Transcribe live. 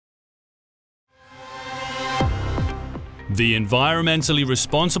The environmentally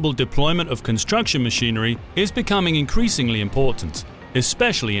responsible deployment of construction machinery is becoming increasingly important,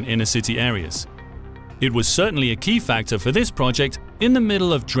 especially in inner-city areas. It was certainly a key factor for this project in the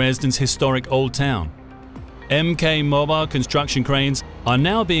middle of Dresden's historic Old Town. MK mobile construction cranes are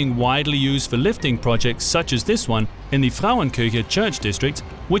now being widely used for lifting projects such as this one in the Frauenkirche church district,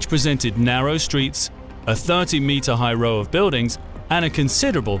 which presented narrow streets, a 30-metre-high row of buildings, and a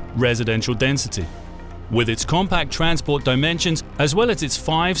considerable residential density. With its compact transport dimensions as well as its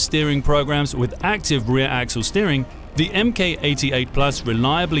 5 steering programs with active rear axle steering, the MK88 Plus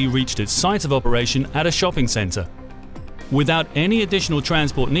reliably reached its site of operation at a shopping centre. Without any additional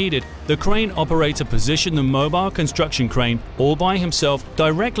transport needed, the crane operator positioned the mobile construction crane all by himself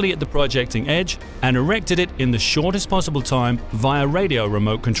directly at the projecting edge and erected it in the shortest possible time via radio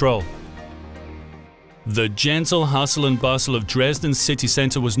remote control. The gentle hustle and bustle of Dresden's city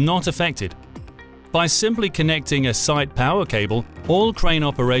centre was not affected. By simply connecting a site power cable, all crane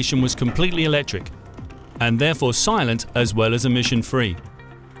operation was completely electric, and therefore silent as well as emission-free.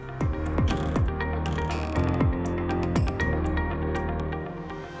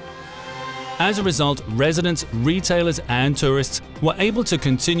 As a result, residents, retailers and tourists were able to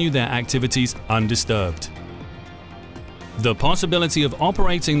continue their activities undisturbed. The possibility of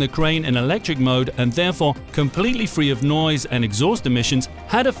operating the crane in electric mode and therefore completely free of noise and exhaust emissions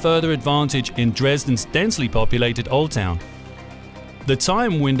had a further advantage in Dresden's densely populated Old Town. The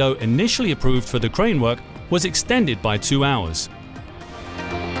time window initially approved for the crane work was extended by 2 hours.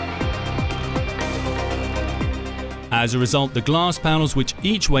 As a result, the glass panels, which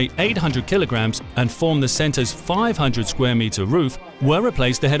each weigh 800 kilograms and form the center's 500 square meter roof, were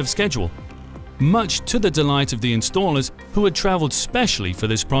replaced ahead of schedule, much to the delight of the installers who had traveled specially for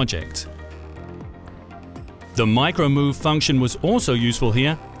this project. The micro-move function was also useful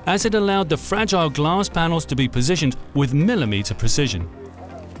here, as it allowed the fragile glass panels to be positioned with millimeter precision.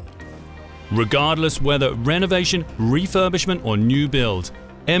 Regardless whether renovation, refurbishment or new build,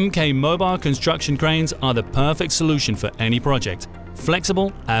 MK mobile construction cranes are the perfect solution for any project,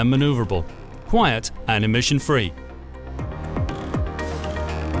 flexible and maneuverable, quiet and emission-free.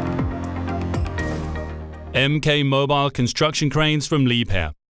 MK mobile construction cranes from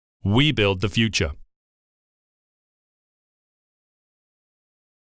Liebherr. We build the future.